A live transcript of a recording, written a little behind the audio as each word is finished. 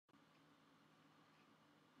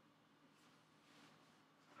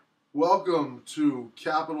Welcome to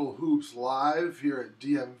Capital Hoops Live here at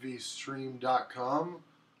DMVSTREAM.COM.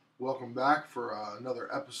 Welcome back for another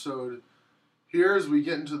episode here as we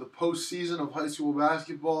get into the postseason of high school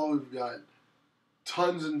basketball. We've got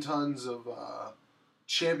tons and tons of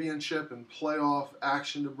championship and playoff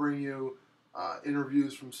action to bring you,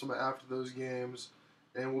 interviews from some after those games,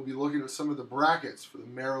 and we'll be looking at some of the brackets for the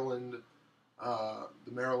Maryland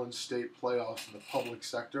State playoffs in the public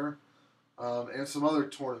sector. And some other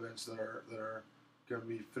tournaments that are going to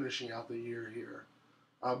be finishing out the year here.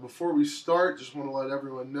 Before we start, just want to let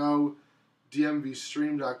everyone know,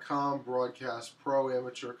 DMVSTREAM.com broadcasts pro,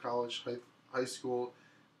 amateur, college, high school,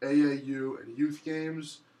 AAU, and youth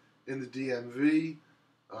games in the DMV.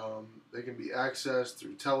 They can be accessed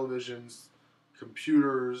through televisions,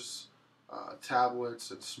 computers, tablets,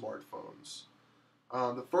 and smartphones.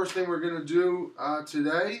 The first thing we're going to do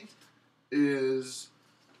today is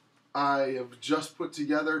I have just put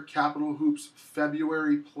together Capital Hoops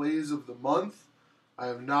February Plays of the Month. I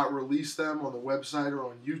have not released them on the website or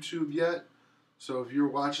on YouTube yet. So if you're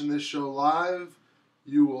watching this show live,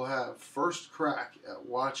 you will have first crack at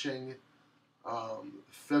watching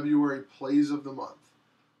February Plays of the Month.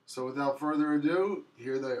 So without further ado,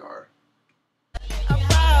 here they are.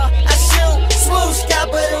 I shoot, swoosh,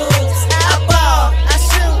 Capital Hoops. I ball. I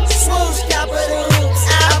shoot, swoosh, Capital Hoops.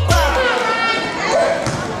 I ball.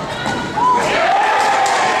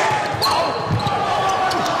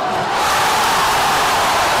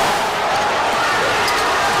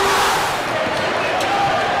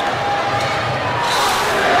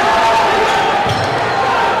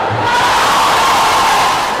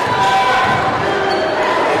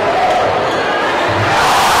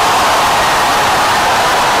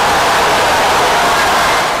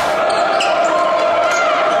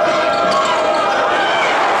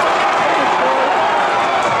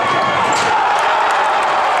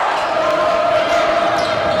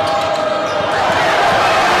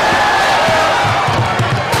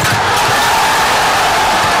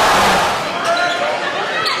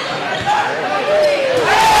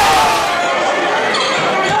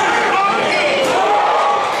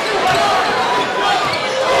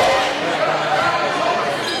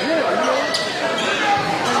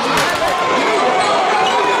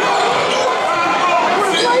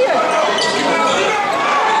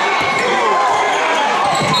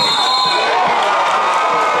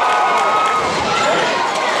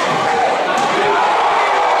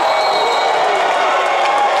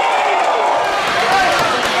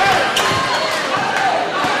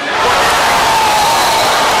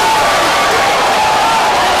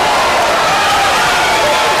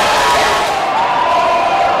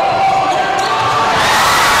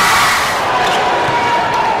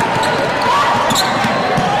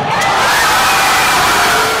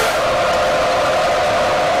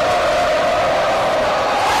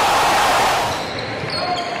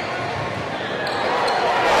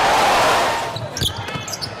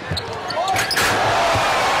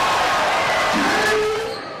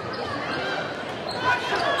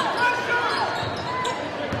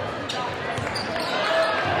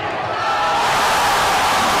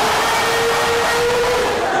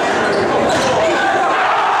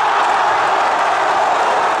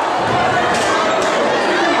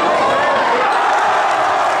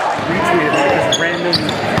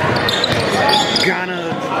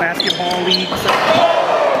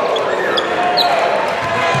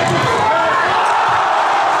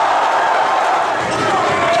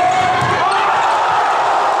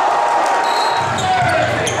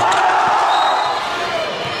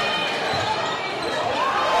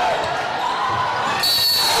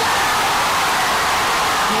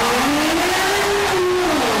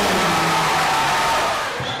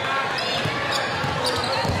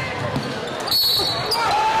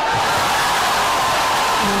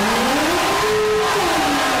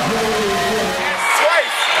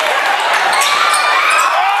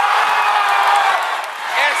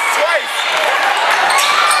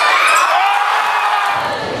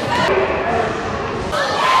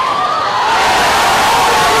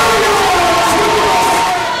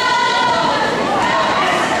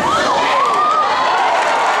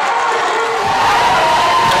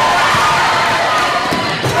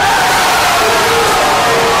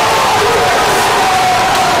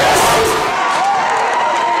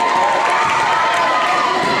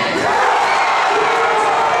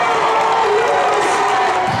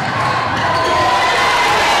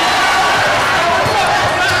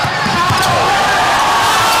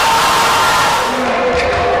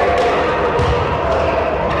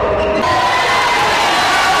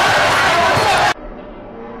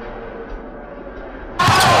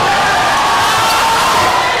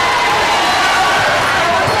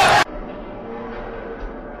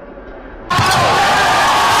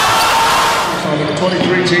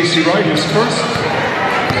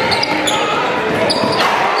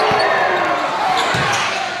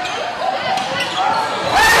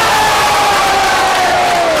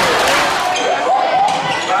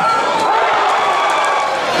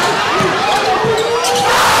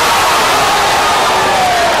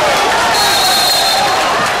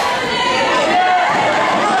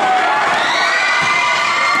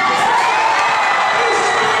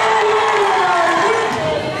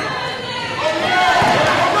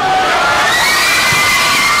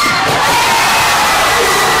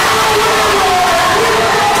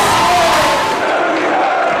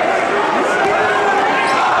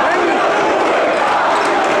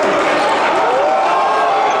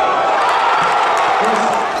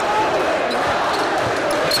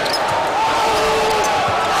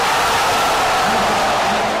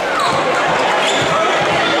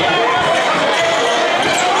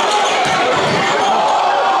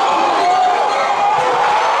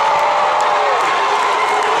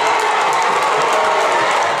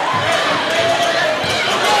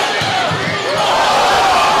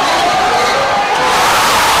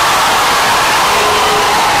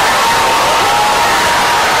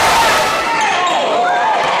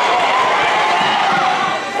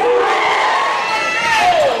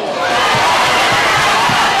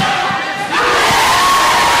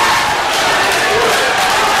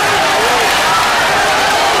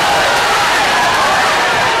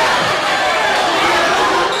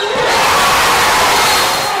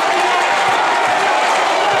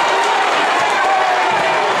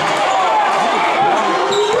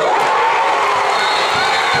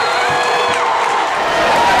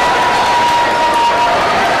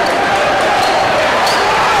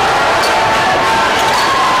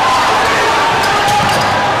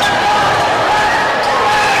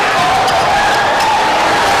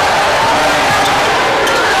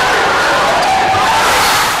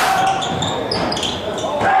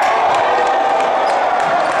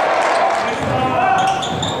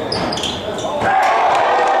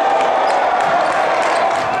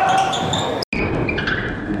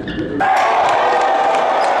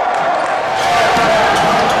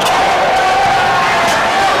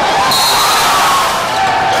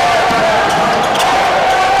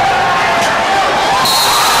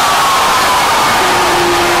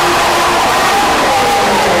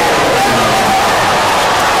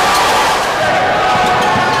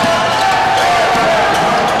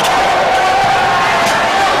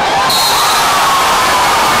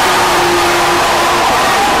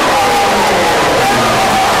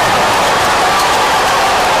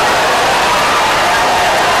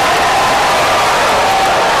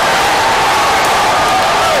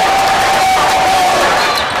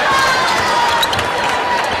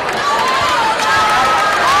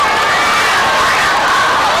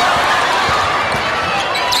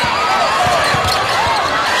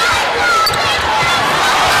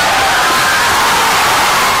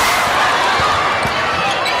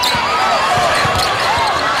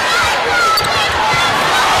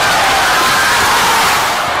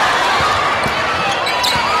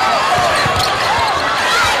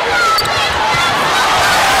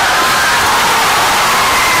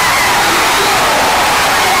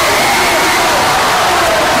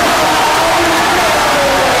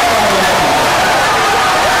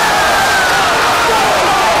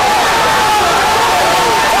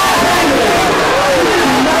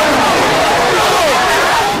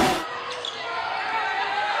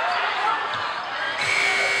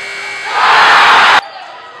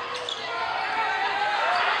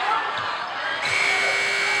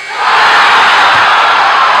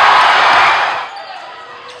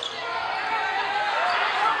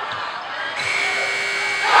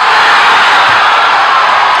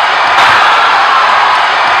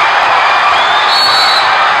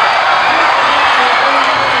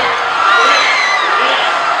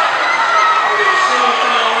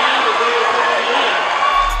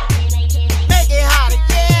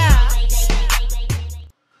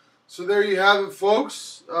 have it,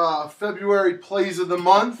 folks. February plays of the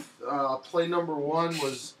month. Play number 1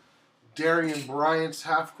 was Darian Bryant's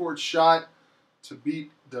half-court shot to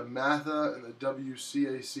beat DeMatha in the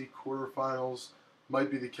WCAC quarterfinals.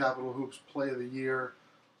 Might be the Capital Hoops play of the year.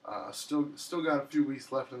 Still got a few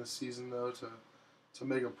weeks left in the season, though, to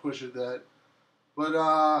make a push at that. But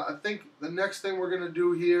I think the next thing we're going to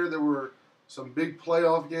do here, there were some big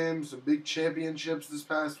playoff games, some big championships this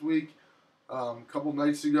past week. A couple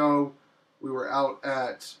nights ago, we were out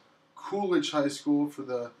at Coolidge High School for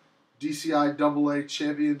the DCI AA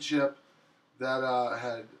championship that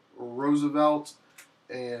had Roosevelt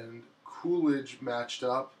and Coolidge matched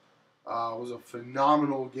up. It was a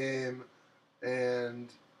phenomenal game,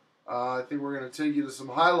 and I think we're going to take you to some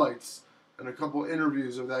highlights and a couple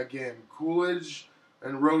interviews of that game. Coolidge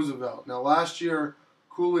and Roosevelt. Now, last year,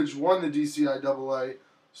 Coolidge won the DCI AA,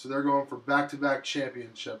 so they're going for back-to-back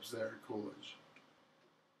championships there at Coolidge.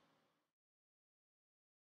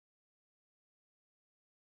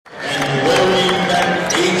 And wearing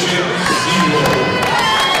that Agent Zero,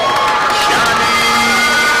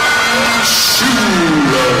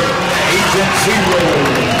 Agent Zero.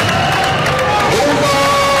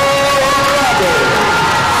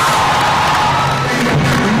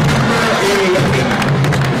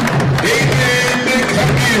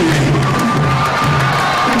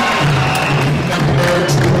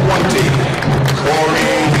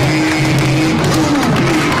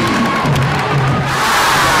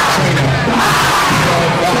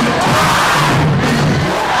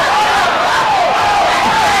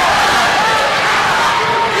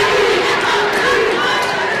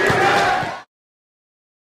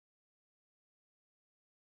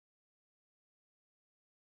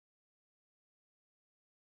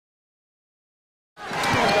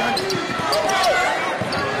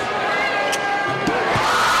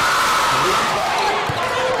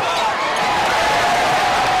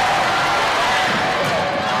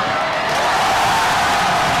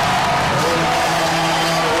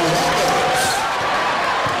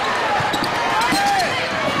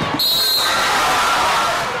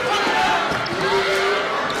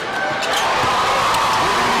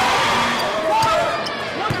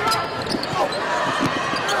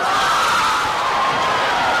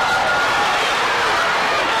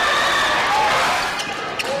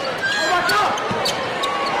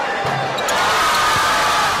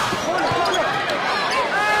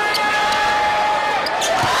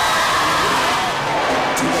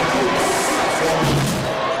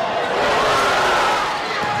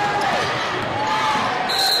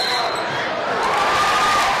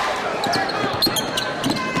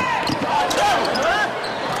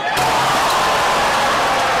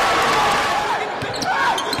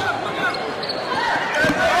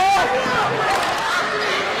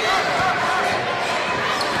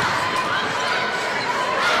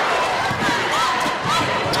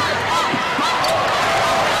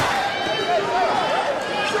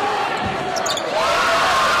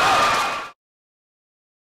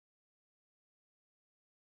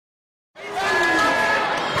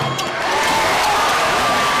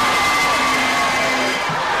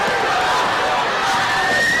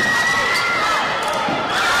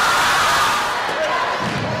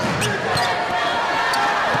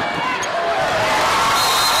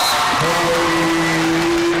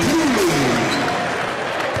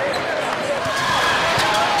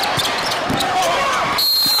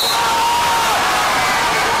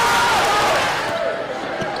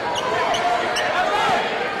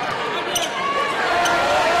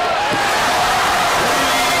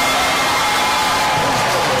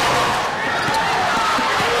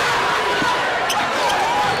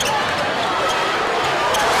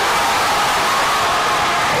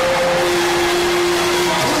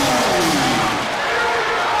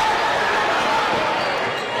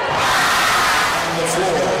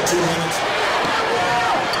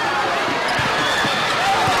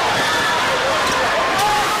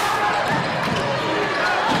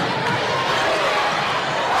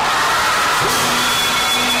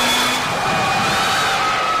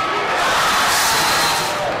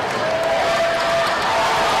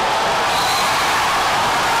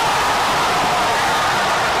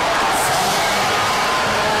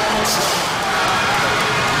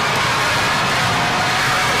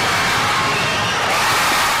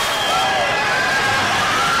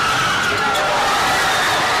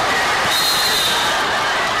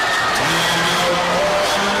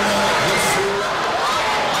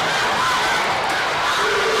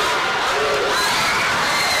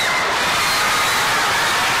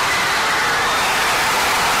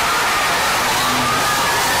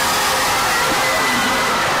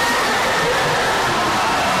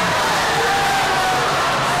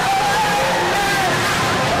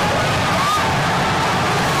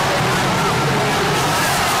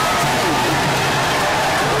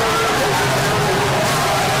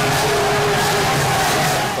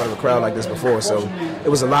 like this before. So it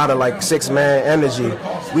was a lot of like 6-man energy.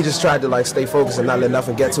 We just tried to like stay focused and not let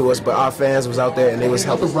nothing get to us. But our fans was out there and they was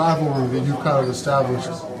helping. The rivalry that you kind of established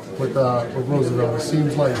with Roosevelt. It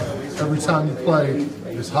seems like every time you play,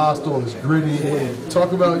 it's hostile, it's gritty.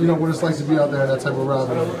 Talk about what it's like to be out there in that type of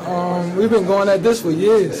rivalry. We've been going at this for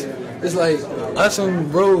years. It's like us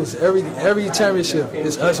and Rose. Every championship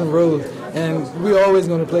is us and Rose, and we're always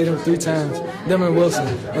going to play them 3 times. Them and Wilson,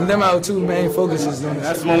 and them our 2 main focuses.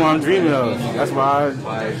 That's the moment I'm dreaming of. That's why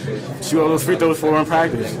I shoot all those free throws for in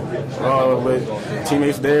practice. With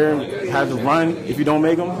teammates there, have to run. If you don't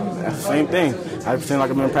make them, that's the same thing. I pretend like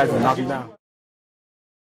I'm in practice and knock you down.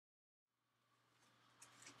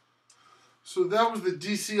 So that was the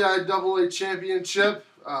DCI AA Championship.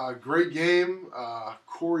 Great game.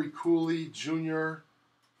 Corey Cooley Jr.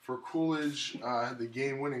 for Coolidge had the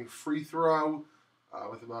game-winning free throw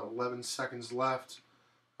with about 11 seconds left.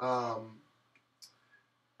 After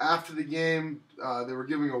the game, they were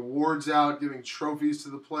giving awards out, giving trophies to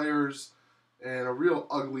the players, and a real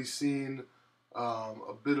ugly scene.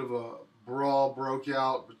 A bit of a brawl broke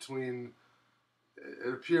out between,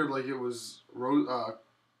 it appeared like it was Roosevelt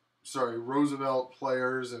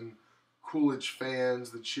players and Coolidge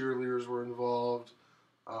fans. The cheerleaders were involved.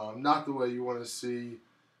 Not the way you want to see,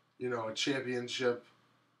 a championship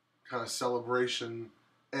kind of celebration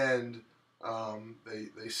end.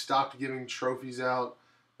 They stopped giving trophies out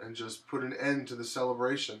and just put an end to the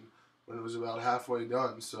celebration when it was about halfway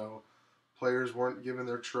done. So players weren't given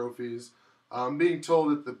their trophies. I'm being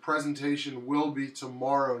told that the presentation will be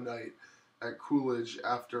tomorrow night at Coolidge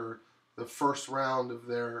after the first round of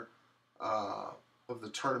their of the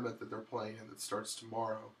tournament that they're playing in that starts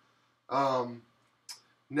tomorrow.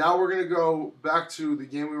 Now we're going to go back to the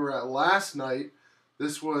game we were at last night.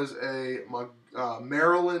 This was a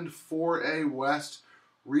Maryland 4A West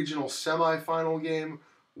regional semifinal game.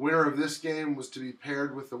 Winner of this game was to be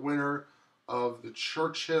paired with the winner of the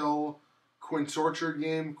Churchill Quince Orchard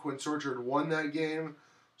game. Quince Orchard won that game.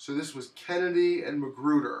 So this was Kennedy and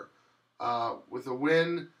Magruder. With a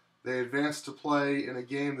win, they advanced to play in a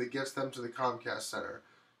game that gets them to the Comcast Center.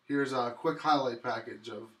 Here's a quick highlight package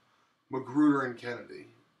of Magruder and Kennedy.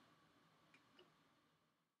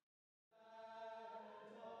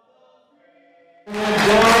 Number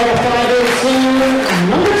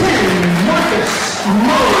 10, Marcus.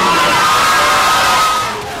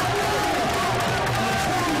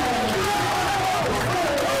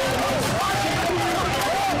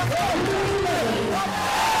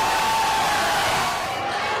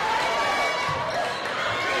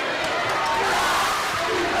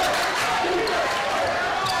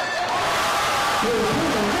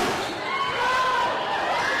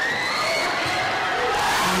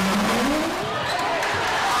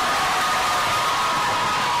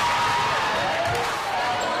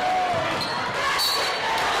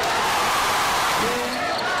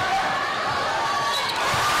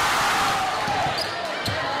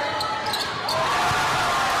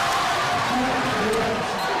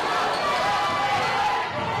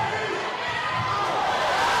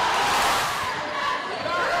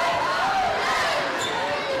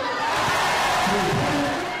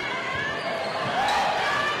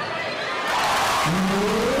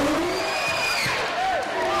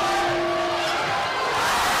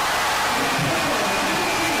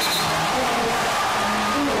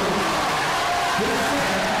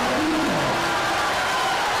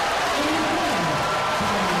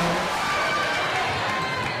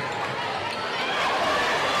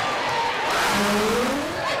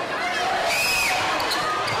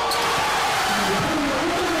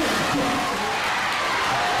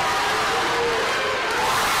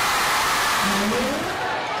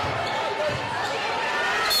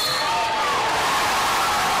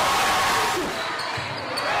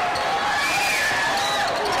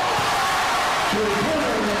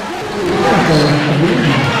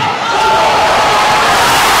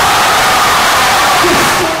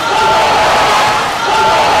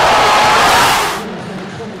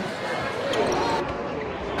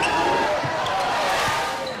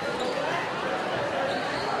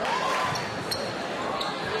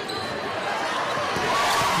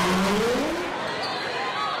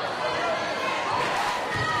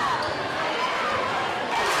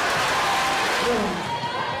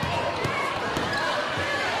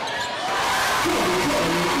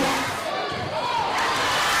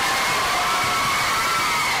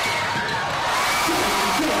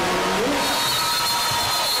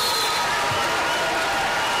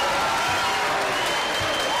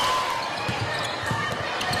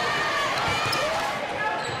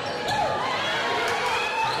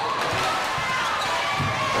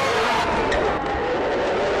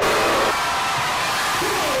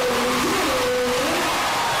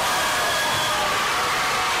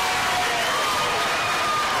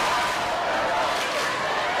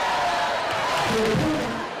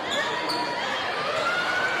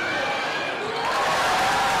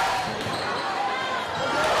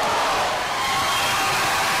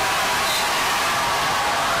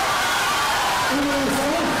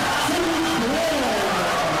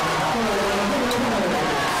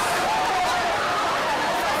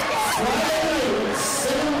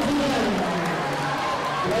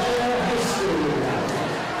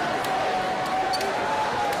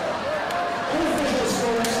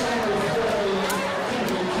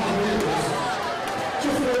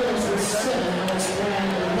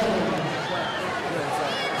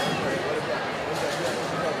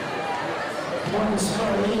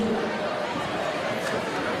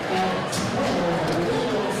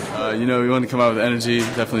 You know, we wanted to come out with energy,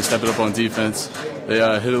 definitely step it up on defense. They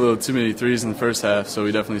hit a little too many threes in the first half, so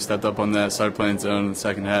we definitely stepped up on that, started playing zone in the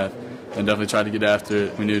second half, and definitely tried to get after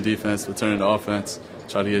it. We knew defense would turn into offense,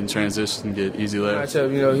 try to get in transition and get easy layups.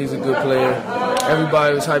 Matchup, you know, he's a good player.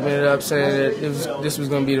 Everybody was hyping it up, saying that this was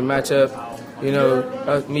going to be the matchup, you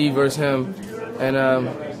know, me versus him. And,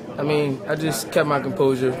 I mean, I just kept my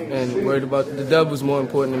composure and worried about the dub was more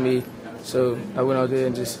important to me. So I went out there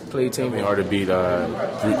and just played team. It's hard to beat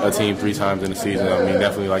a team 3 times in the season. I mean,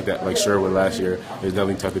 definitely like that, like Sherwood last year. It's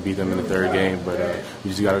definitely tough to beat them in the 3rd game, but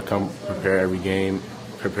you just got to come prepare every game,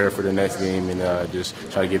 prepare for the next game, and just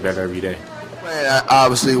try to get better every day. Plan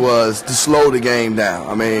obviously was to slow the game down.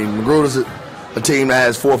 I mean, Magruder's a team that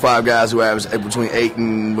has 4 or 5 guys who average between 8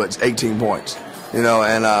 and 18 points, you know,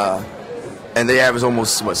 and they average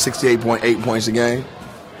almost 68.8 points a game.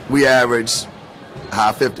 We average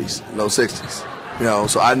high 50s, low 60s. You know,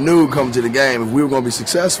 so I knew coming to the game, if we were going to be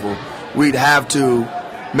successful, we'd have to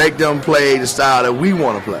make them play the style that we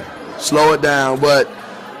want to play. Slow it down, but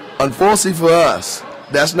unfortunately for us,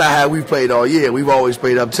 that's not how we've played all year. We've always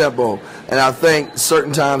played up-tempo. And I think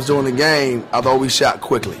certain times during the game, I thought we shot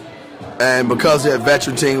quickly. And because they're a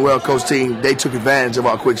veteran team, well-coached team, they took advantage of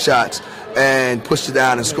our quick shots and pushed it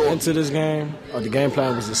down and scored. Into this game, the game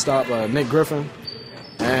plan was to stop Nick Griffin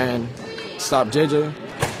and stop JJ.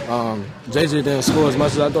 JJ didn't score as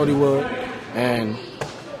much as I thought he would, and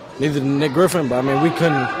neither did Nick Griffin, but I mean, we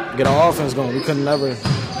couldn't get our offense going. We couldn't never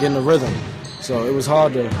get in the rhythm. So it was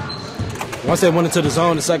hard to, once they went into the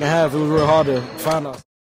zone the second half, it was real hard to find us.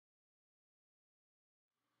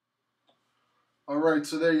 All right,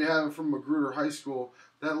 so there you have it from Magruder High School.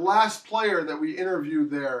 That last player that we interviewed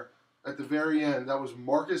there at the very end, that was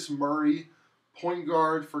Marcus Murray, point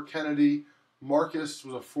guard for Kennedy. Marcus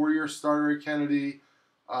was a 4-year starter at Kennedy,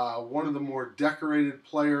 one of the more decorated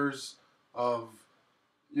players of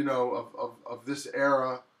this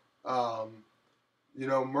era. You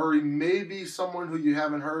know, Murray may be someone who you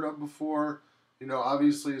haven't heard of before. You know,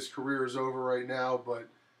 obviously his career is over right now, but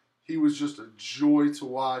he was just a joy to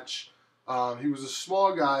watch. He was a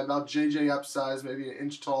small guy, about JJ upsize, maybe an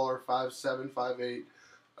inch taller, 5'7", 5'8".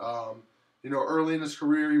 You know, early in his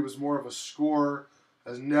career, he was more of a scorer,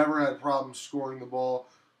 has never had problems scoring the ball.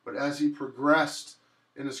 But as he progressed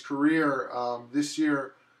in his career, this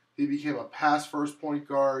year he became a pass-first point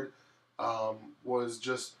guard, was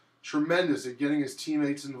just tremendous at getting his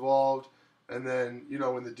teammates involved. And then, you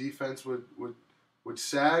know, when the defense would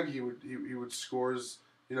sag, he would score his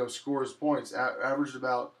points. Averaged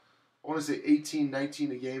about, I want to say 18,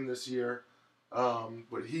 19 a game this year.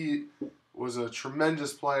 But he was a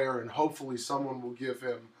tremendous player, and hopefully someone will give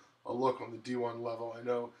him a look on the D1 level. I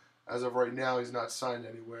know as of right now he's not signed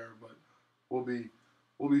anywhere, but we'll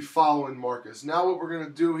be following Marcus. Now what we're going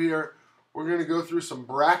to do here, we're going to go through some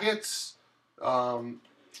brackets.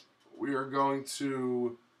 We are going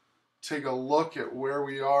to take a look at where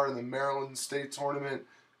we are in the Maryland State Tournament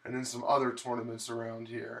and in some other tournaments around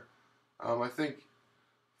here. I think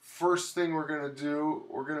first thing we're going to do,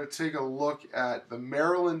 we're going to take a look at the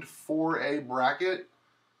Maryland 4A bracket.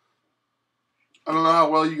 I don't know how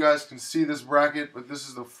well you guys can see this bracket, but this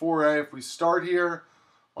is the 4A. If we start here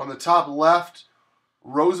on the top left,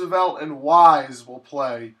 Roosevelt and Wise will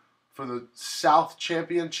play for the South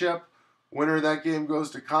Championship. Winner of that game goes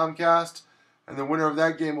to Comcast, and the winner of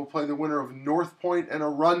that game will play the winner of North Point and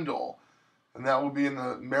Arundel, and that will be in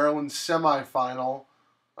the Maryland semifinal.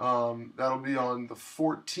 That'll be on the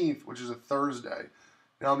 14th, which is a Thursday.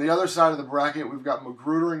 Now, on the other side of the bracket, we've got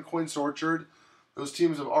Magruder and Quince Orchard. Those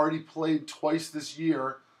teams have already played twice this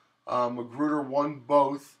year. Magruder won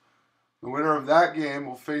both. The winner of that game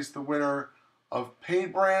will face the winner of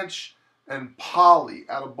Paint Branch and Poly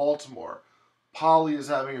out of Baltimore. Poly is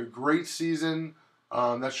having a great season.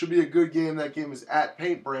 That should be a good game. That game is at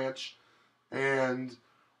Paint Branch. And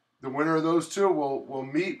the winner of those two will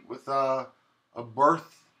meet with a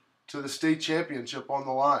berth to the state championship on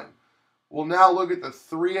the line. We'll now look at the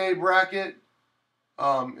 3A bracket.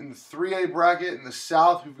 In the 3A bracket in the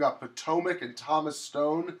South, we've got Potomac and Thomas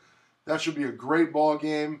Stone. That should be a great ball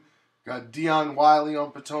game. Got Dion Wiley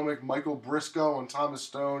on Potomac, Michael Briscoe on Thomas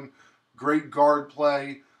Stone. Great guard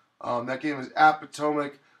play. That game is at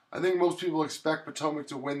Potomac. I think most people expect Potomac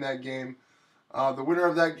to win that game. The winner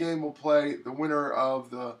of that game will play the winner of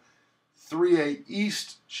the 3A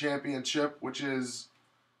East Championship, which is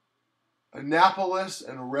Annapolis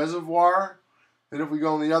and Reservoir. Then if we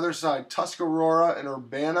go on the other side, Tuscarora and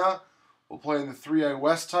Urbana will play in the 3A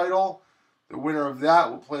West title. The winner of that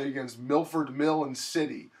will play against Milford, Mill, and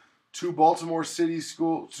City. 2 Baltimore City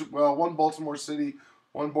schools, well, 1 Baltimore City,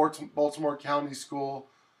 1 Baltimore County school.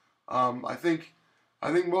 I think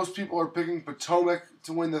most people are picking Potomac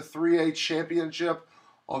to win the 3A championship,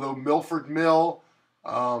 although Milford Mill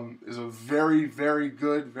is a very, very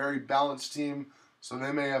good, very balanced team, so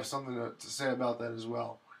they may have something to say about that as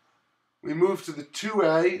well. We move to the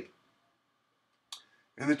 2A.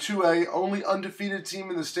 In the 2A, only undefeated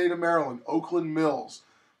team in the state of Maryland, Oakland Mills,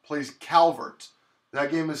 plays Calvert.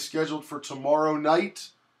 That game is scheduled for tomorrow night.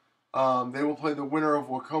 They will play the winner of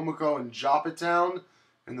Wacomico and Joppatown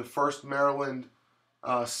in the first Maryland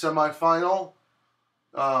semifinal.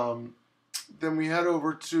 Then we head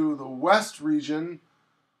over to the West region,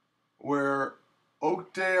 where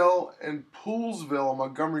Oakdale and Poolesville, a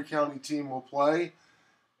Montgomery County team, will play.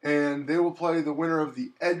 And they will play the winner of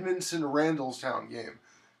the Edmondson-Randallstown game.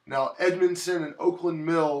 Now, Edmondson and Oakland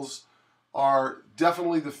Mills are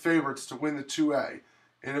definitely the favorites to win the 2A.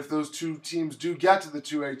 And if those two teams do get to the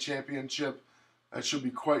 2A championship, that should be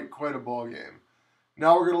quite a ball game.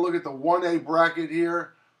 Now we're going to look at the 1A bracket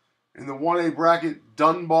here. In the 1A bracket,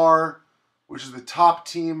 Dunbar, which is the top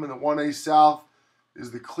team in the 1A South, is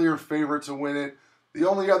the clear favorite to win it. The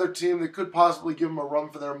only other team that could possibly give them a run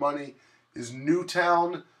for their money is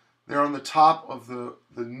Newtown. They're on the top of the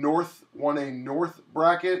North 1A North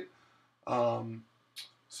bracket.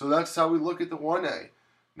 So that's how we look at the 1A.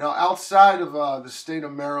 Now, outside of the state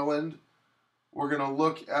of Maryland, we're going to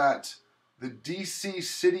look at the DC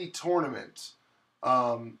City Tournament.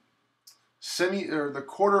 The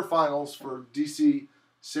quarterfinals for DC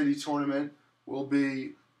City Tournament will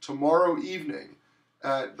be tomorrow evening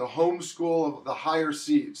at the home school of the higher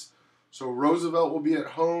seeds. So Roosevelt will be at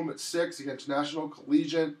home at 6 against National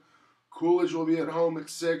Collegiate. Coolidge will be at home at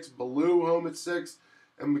 6. Ballou home at 6.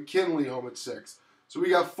 And McKinley home at 6. So we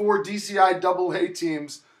got 4 DCI AA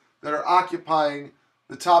teams that are occupying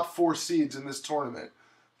the top 4 seeds in this tournament.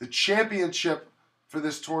 The championship for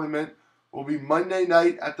this tournament will be Monday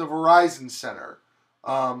night at the Verizon Center.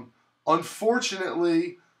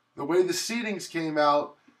 Unfortunately, the way the seedings came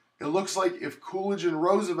out, it looks like if Coolidge and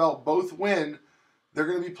Roosevelt both win, they're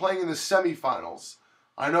going to be playing in the semifinals.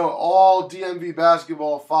 I know all DMV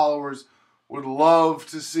basketball followers would love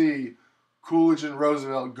to see Coolidge and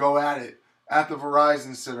Roosevelt go at it at the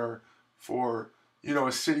Verizon Center for,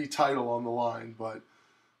 a city title on the line, but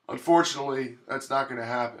unfortunately, that's not going to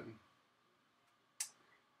happen.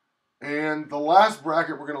 And the last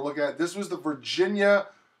bracket we're going to look at, this was the Virginia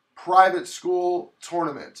Private School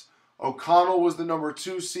Tournament. O'Connell was the number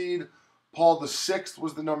 2 seed. Paul VI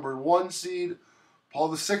was the number 1 seed.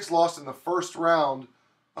 Paul VI lost in the first round.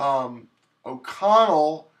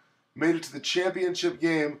 O'Connell made it to the championship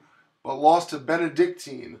game, but lost to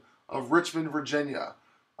Benedictine of Richmond, Virginia.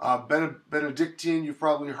 Benedictine, you've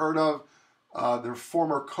probably heard of. Their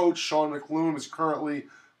former coach, Sean McLoom, is currently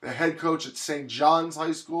the head coach at St. John's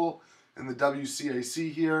High School in the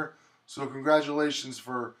WCAC here. So congratulations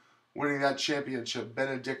for winning that championship,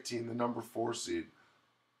 Benedictine, the number 4 seed.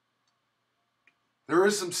 There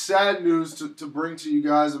is some sad news to bring to you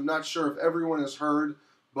guys. I'm not sure if everyone has heard,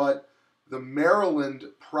 but the Maryland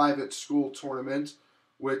Private School Tournament,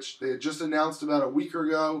 which they had just announced about a week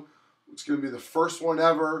ago, it's going to be the first one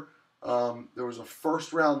ever. There was a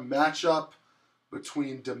first-round matchup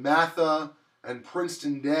between DeMatha and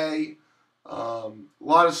Princeton Day. A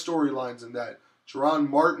lot of storylines in that. Jerron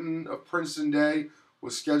Martin of Princeton Day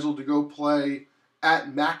was scheduled to go play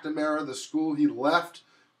at McNamara, the school he left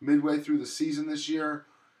midway through the season this year.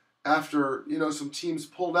 After, some teams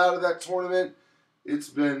pulled out of that tournament,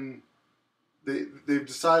 they've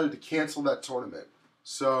decided to cancel that tournament.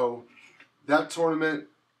 So that tournament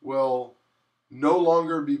will no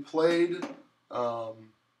longer be played.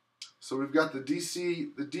 So we've got the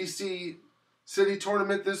DC City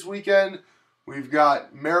Tournament this weekend. We've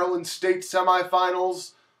got Maryland State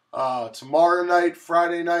semifinals tomorrow night,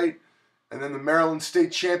 Friday night, and then the Maryland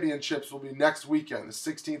State Championships will be next weekend, the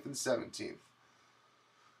 16th and 17th.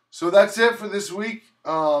 So that's it for this week.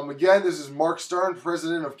 Again, this is Marc Stern,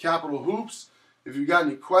 president of Capital Hoops. If you've got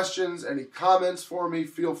any questions, any comments for me,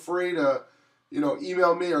 feel free to,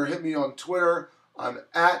 email me or hit me on Twitter. I'm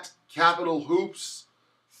at Capital Hoops.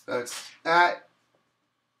 That's at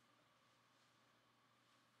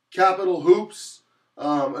Capital Hoops.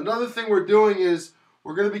 Another thing we're doing is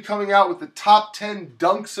we're going to be coming out with the top 10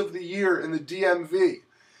 dunks of the year in the DMV.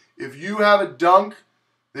 If you have a dunk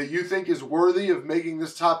that you think is worthy of making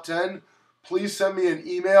this top 10, please send me an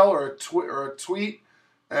email or a tweet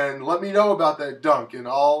and let me know about that dunk, and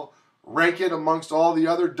I'll rank it amongst all the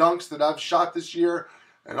other dunks that I've shot this year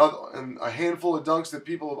and a handful of dunks that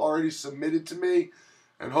people have already submitted to me,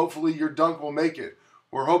 and hopefully your dunk will make it.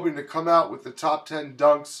 We're hoping to come out with the top 10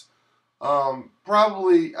 dunks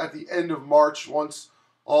probably at the end of March once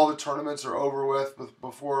all the tournaments are over with,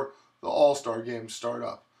 before the All-Star games start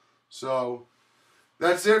up. So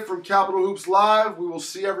that's it from Capital Hoops Live. We will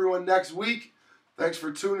see everyone next week. Thanks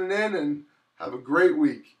for tuning in and have a great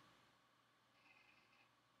week.